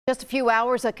Just a few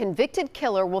hours, a convicted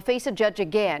killer will face a judge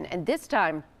again, and this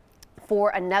time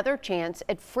for another chance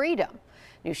at freedom.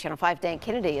 News Channel 5 Dan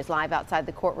Kennedy is live outside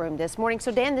the courtroom this morning.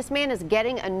 So Dan, this man is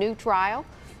getting a new trial?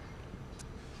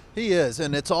 He is,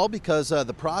 and it's all because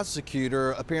the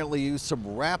prosecutor apparently used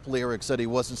some rap lyrics that he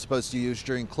wasn't supposed to use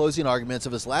during closing arguments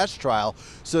of his last trial.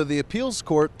 So the appeals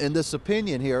court, in this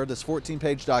opinion here, this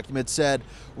 14-page document, said,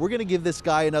 we're going to give this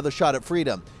guy another shot at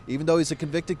freedom. Even though he's a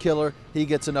convicted killer, he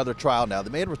gets another trial now.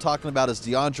 The man we're talking about is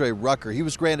DeAndre Rucker. He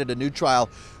was granted a new trial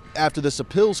after this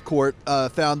appeals court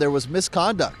found there was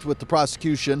misconduct with the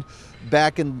prosecution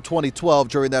back in 2012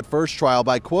 during that first trial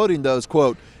by quoting those,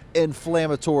 quote,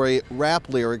 inflammatory rap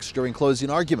lyrics during closing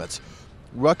arguments.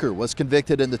 Rucker was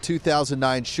convicted in the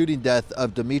 2009 shooting death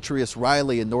of Demetrius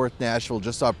Riley in North Nashville,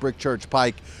 just off Brick Church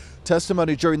Pike.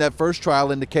 Testimony during that first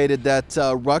trial indicated that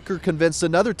Rucker convinced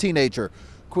another teenager,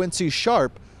 Quincy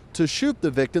Sharp, to shoot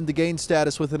the victim to gain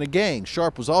status within a gang.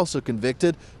 Sharp was also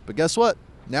convicted, but guess what?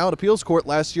 Now an appeals court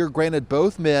last year granted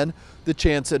both men the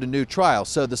chance at a new trial.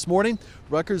 So this morning,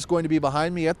 Rucker's going to be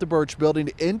behind me at the Birch Building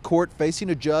in court facing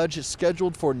a judge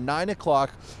scheduled for 9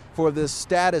 o'clock for this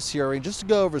status hearing, just to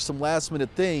go over some last-minute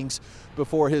things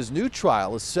before his new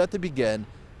trial is set to begin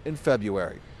in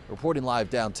February. Reporting live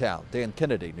downtown, Dan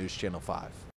Kennedy, News Channel 5.